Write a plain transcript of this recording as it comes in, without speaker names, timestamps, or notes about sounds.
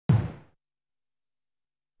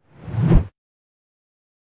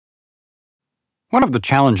One of the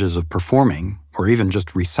challenges of performing, or even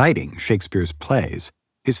just reciting, Shakespeare's plays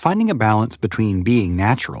is finding a balance between being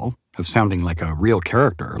natural, of sounding like a real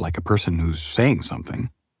character, like a person who's saying something,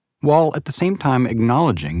 while at the same time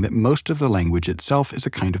acknowledging that most of the language itself is a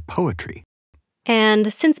kind of poetry.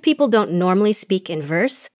 And since people don't normally speak in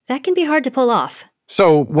verse, that can be hard to pull off.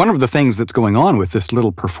 So one of the things that's going on with this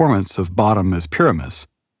little performance of Bottom as Pyramus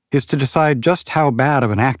is to decide just how bad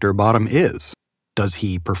of an actor Bottom is. Does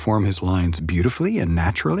he perform his lines beautifully and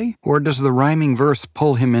naturally, or does the rhyming verse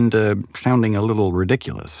pull him into sounding a little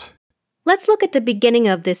ridiculous? Let's look at the beginning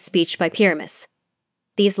of this speech by Pyramus.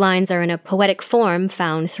 These lines are in a poetic form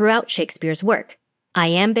found throughout Shakespeare's work,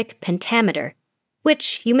 Iambic Pentameter,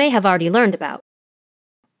 which you may have already learned about.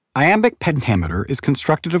 Iambic pentameter is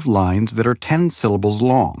constructed of lines that are 10 syllables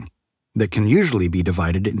long, that can usually be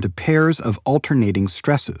divided into pairs of alternating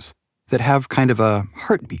stresses that have kind of a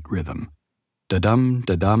heartbeat rhythm. Da-dum,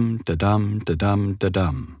 da-dum, da-dum, da-dum,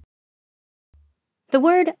 da-dum. The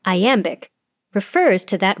word iambic refers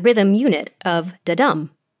to that rhythm unit of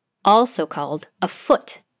da-dum, also called a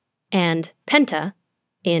foot, and penta,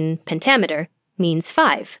 in pentameter, means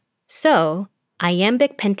 5. So,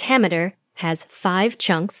 iambic pentameter has 5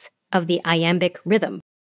 chunks of the iambic rhythm.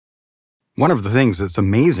 One of the things that's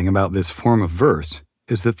amazing about this form of verse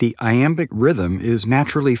is that the iambic rhythm is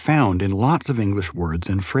naturally found in lots of English words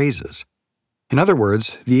and phrases. In other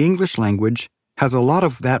words, the English language has a lot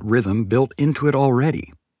of that rhythm built into it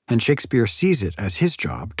already, and Shakespeare sees it as his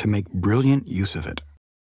job to make brilliant use of it.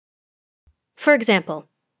 For example,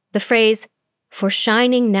 the phrase, "for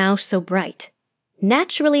shining now so bright,"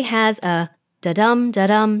 naturally has a da-dum,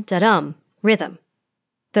 da-dum, da-dum rhythm,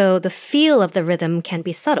 though the feel of the rhythm can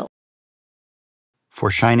be subtle. For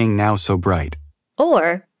shining now so bright.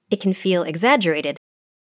 Or it can feel exaggerated.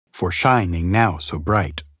 For shining now so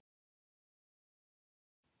bright.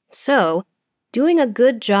 So, doing a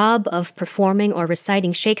good job of performing or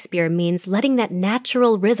reciting Shakespeare means letting that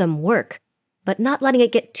natural rhythm work, but not letting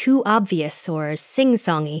it get too obvious or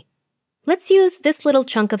sing-songy. Let's use this little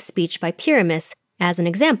chunk of speech by Pyramus as an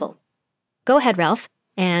example. Go ahead, Ralph,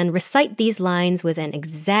 and recite these lines with an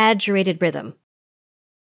exaggerated rhythm.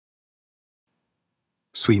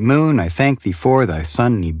 Sweet moon, I thank thee for thy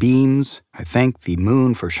sunny beams. I thank thee,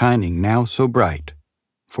 moon, for shining now so bright.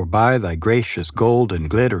 For by thy gracious gold and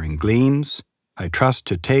glittering gleams, I trust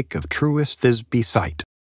to take of truest Thisbe sight.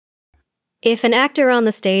 If an actor on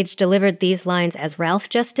the stage delivered these lines as Ralph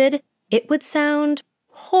just did, it would sound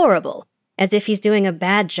horrible, as if he's doing a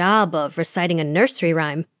bad job of reciting a nursery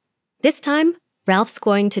rhyme. This time, Ralph's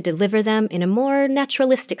going to deliver them in a more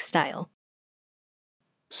naturalistic style.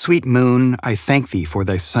 Sweet moon, I thank thee for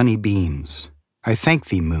thy sunny beams. I thank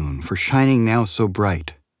thee, moon, for shining now so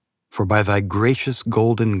bright. For by thy gracious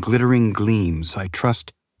golden glittering gleams I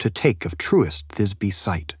trust to take of truest Thisbe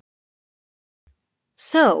sight.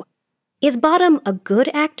 So, is Bottom a good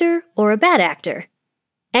actor or a bad actor?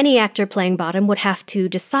 Any actor playing Bottom would have to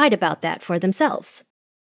decide about that for themselves.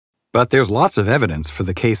 But there's lots of evidence for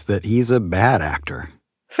the case that he's a bad actor.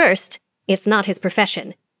 First, it's not his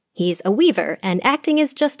profession. He's a weaver, and acting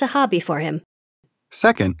is just a hobby for him.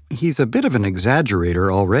 Second, he's a bit of an exaggerator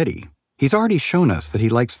already. He's already shown us that he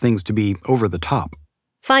likes things to be over the top.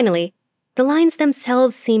 Finally, the lines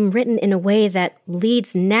themselves seem written in a way that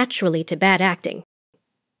leads naturally to bad acting.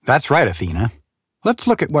 That's right, Athena. Let's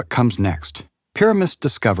look at what comes next. Pyramus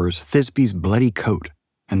discovers Thisbe's bloody coat,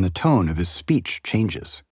 and the tone of his speech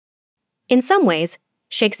changes. In some ways,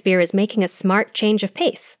 Shakespeare is making a smart change of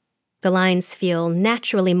pace. The lines feel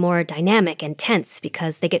naturally more dynamic and tense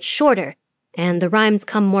because they get shorter, and the rhymes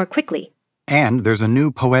come more quickly. And there's a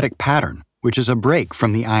new poetic pattern, which is a break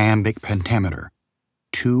from the iambic pentameter.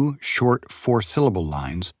 2 short 4-syllable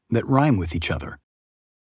lines that rhyme with each other.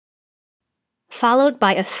 Followed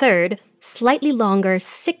by a third, slightly longer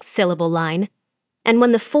 6-syllable line, and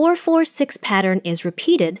when the 4-4-6 pattern is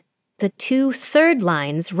repeated, the 2 third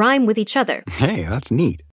lines rhyme with each other. Hey, that's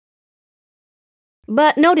neat.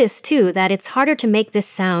 But notice, too, that it's harder to make this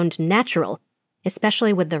sound natural,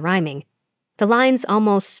 especially with the rhyming. The lines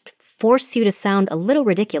almost force you to sound a little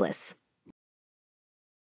ridiculous.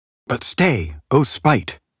 But stay, O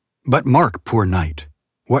spite! But mark, poor knight,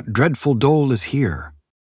 what dreadful dole is here?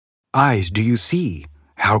 Eyes, do you see?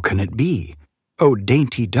 How can it be? O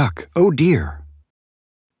dainty duck, oh dear!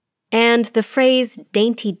 And the phrase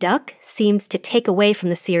dainty duck seems to take away from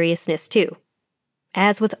the seriousness, too.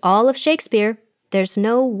 As with all of Shakespeare, there's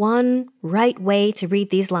no one right way to read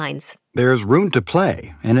these lines. There's room to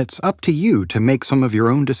play, and it's up to you to make some of your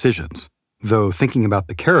own decisions, though thinking about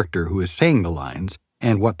the character who is saying the lines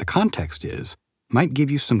and what the context is might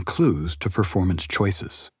give you some clues to performance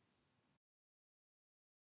choices.